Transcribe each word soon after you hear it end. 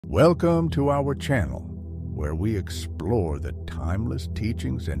Welcome to our channel, where we explore the timeless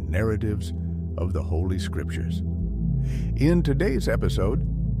teachings and narratives of the Holy Scriptures. In today's episode,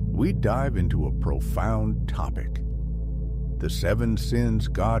 we dive into a profound topic: the 7 sins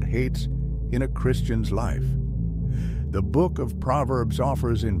God hates in a Christian's life. The book of Proverbs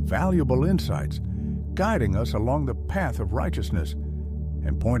offers invaluable insights, guiding us along the path of righteousness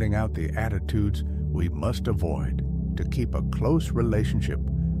and pointing out the attitudes we must avoid to keep a close relationship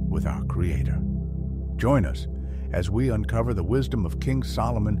with our Creator. Join us as we uncover the wisdom of King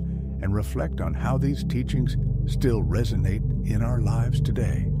Solomon and reflect on how these teachings still resonate in our lives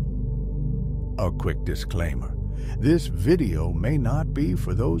today. A quick disclaimer: this video may not be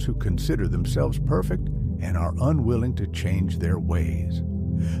for those who consider themselves perfect and are unwilling to change their ways.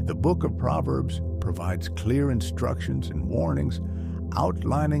 The book of Proverbs provides clear instructions and warnings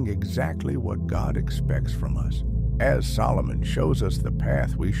outlining exactly what God expects from us. As Solomon shows us the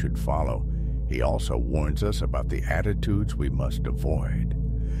path we should follow, he also warns us about the attitudes we must avoid,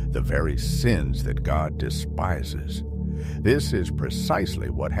 the very sins that God despises. This is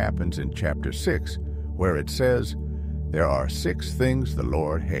precisely what happens in chapter 6, where it says, "There are 6 things the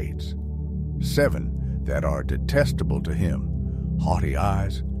Lord hates, 7 that are detestable to him: haughty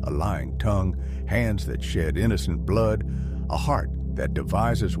eyes, a lying tongue, hands that shed innocent blood, a heart that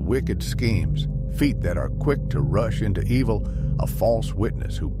devises wicked schemes, feet that are quick to rush into evil, a false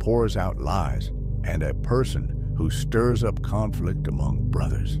witness who pours out lies, and a person who stirs up conflict among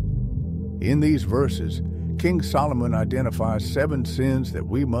brothers." In these verses, King Solomon identifies 7 sins that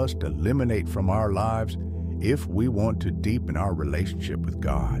we must eliminate from our lives if we want to deepen our relationship with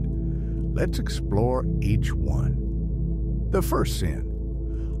God. Let's explore each one. The first sin: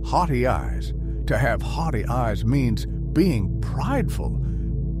 haughty eyes. To have haughty eyes means being prideful,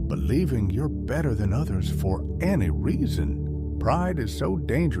 believing you're better than others for any reason. Pride is so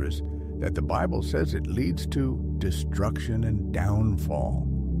dangerous that the Bible says it leads to destruction and downfall.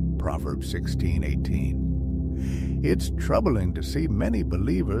 Proverbs 16:18. It's troubling to see many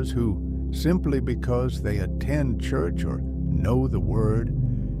believers who, simply because they attend church or know the Word,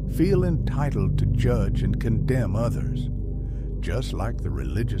 feel entitled to judge and condemn others, just like the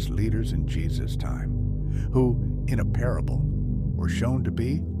religious leaders in Jesus' time, who, in a parable, were shown to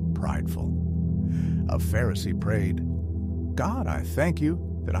be prideful. A Pharisee prayed, "God, I thank you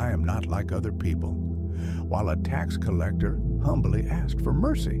that I am not like other people," while a tax collector humbly asked for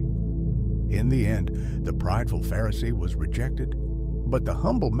mercy. In the end, the prideful Pharisee was rejected, but the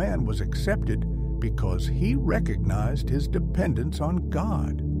humble man was accepted because he recognized his dependence on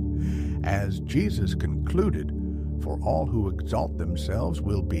God. As Jesus concluded, "For all who exalt themselves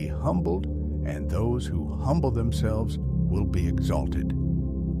will be humbled, and those who humble themselves will be exalted."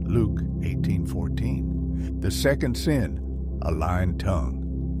 Luke 18:14. The second sin: a lying tongue.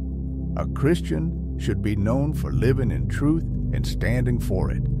 A Christian should be known for living in truth and standing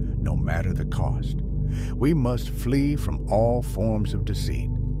for it, no matter the cost. We must flee from all forms of deceit.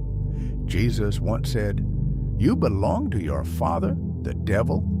 Jesus once said, "You belong to your father, the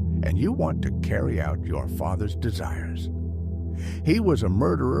devil, and you want to carry out your father's desires." He was a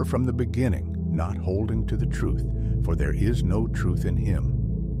murderer from the beginning, not holding to the truth, for there is no truth in him.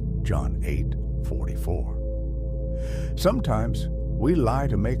 John 8:44. Sometimes we lie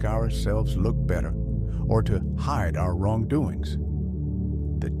to make ourselves look better or to hide our wrongdoings.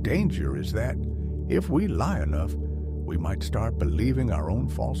 The danger is that if we lie enough, we might start believing our own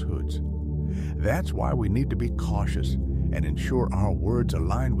falsehoods. That's why we need to be cautious and ensure our words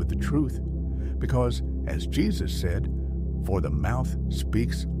align with the truth, because, as Jesus said, "For the mouth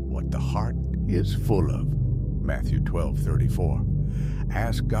speaks what the heart is full of." Matthew 12:34.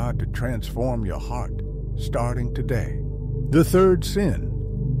 Ask God to transform your heart, starting today. The third sin: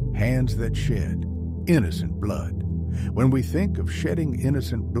 hands that shed innocent blood. When we think of shedding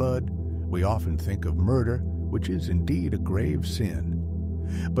innocent blood, we often think of murder, which is indeed a grave sin.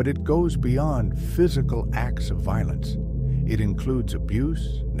 But it goes beyond physical acts of violence. It includes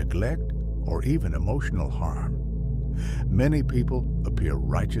abuse, neglect, or even emotional harm. Many people appear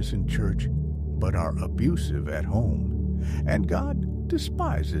righteous in church, but are abusive at home, and God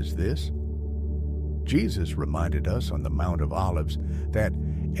despises this. Jesus reminded us on the Mount of Olives that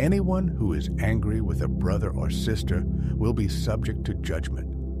anyone who is angry with a brother or sister will be subject to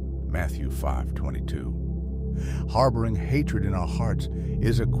judgment. Matthew 5:22. Harboring hatred in our hearts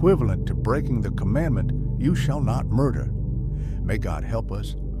is equivalent to breaking the commandment, "You shall not murder." May God help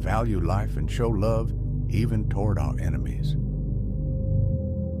us value life and show love even toward our enemies.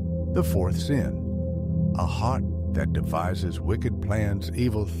 The fourth sin: a heart that devises wicked plans.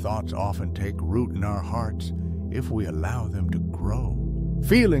 Evil thoughts often take root in our hearts if we allow them to grow.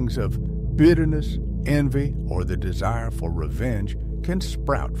 Feelings of bitterness, envy, or the desire for revenge can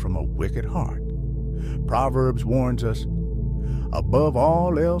sprout from a wicked heart. Proverbs warns us, "Above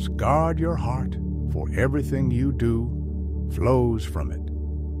all else, guard your heart, for everything you do flows from it."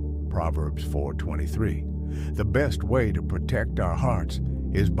 Proverbs 4:23. The best way to protect our hearts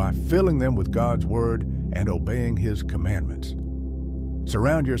is by filling them with God's Word and obeying His commandments.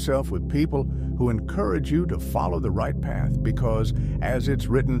 Surround yourself with people who encourage you to follow the right path because, as it's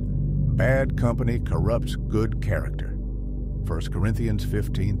written, bad company corrupts good character. 1 Corinthians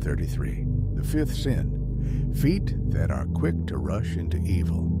 15:33. The fifth sin, feet that are quick to rush into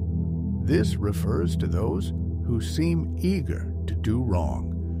evil. This refers to those who seem eager to do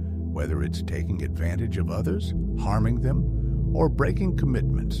wrong, whether it's taking advantage of others, harming them, or breaking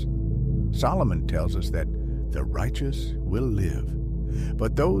commitments. Solomon tells us that the righteous will live,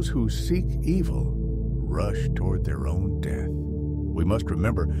 but those who seek evil rush toward their own death. We must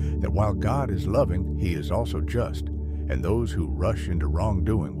remember that while God is loving, He is also just, and those who rush into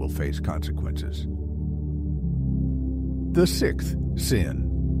wrongdoing will face consequences. The sixth sin,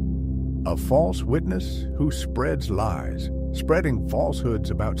 a false witness who spreads lies. Spreading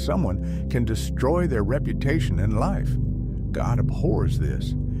falsehoods about someone can destroy their reputation and life. God abhors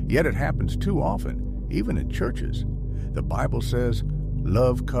this, yet it happens too often, even in churches. The Bible says,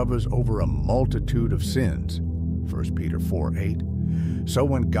 "Love covers over a multitude of sins." 1 Peter 4:8. So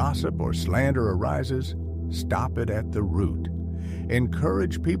when gossip or slander arises, stop it at the root.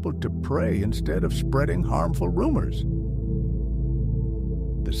 Encourage people to pray instead of spreading harmful rumors.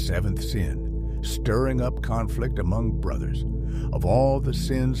 The seventh sin, stirring up conflict among brothers. Of all the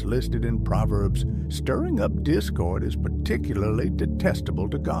sins listed in Proverbs, stirring up discord is particularly detestable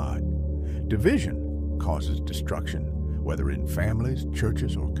to God. Division causes destruction, whether in families,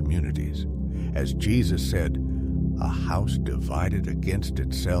 churches, or communities. As Jesus said, "A house divided against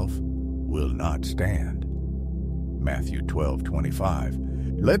itself will not stand." Matthew 12:25.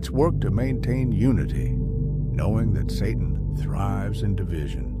 Let's work to maintain unity, knowing that Satan thrives in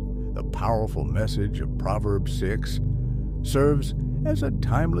division. The powerful message of Proverbs 6 serves as a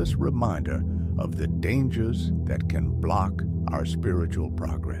timeless reminder of the dangers that can block our spiritual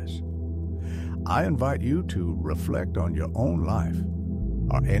progress. I invite you to reflect on your own life.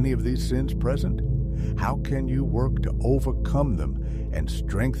 Are any of these sins present? How can you work to overcome them and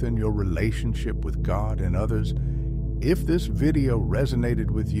strengthen your relationship with God and others? If this video resonated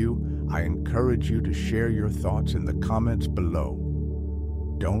with you, I encourage you to share your thoughts in the comments below.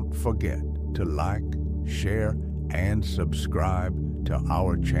 Don't forget to like, share, and subscribe to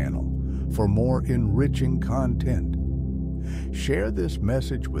our channel for more enriching content. Share this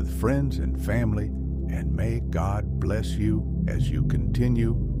message with friends and family, and may God bless you as you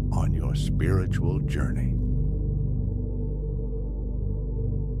continue on your spiritual journey.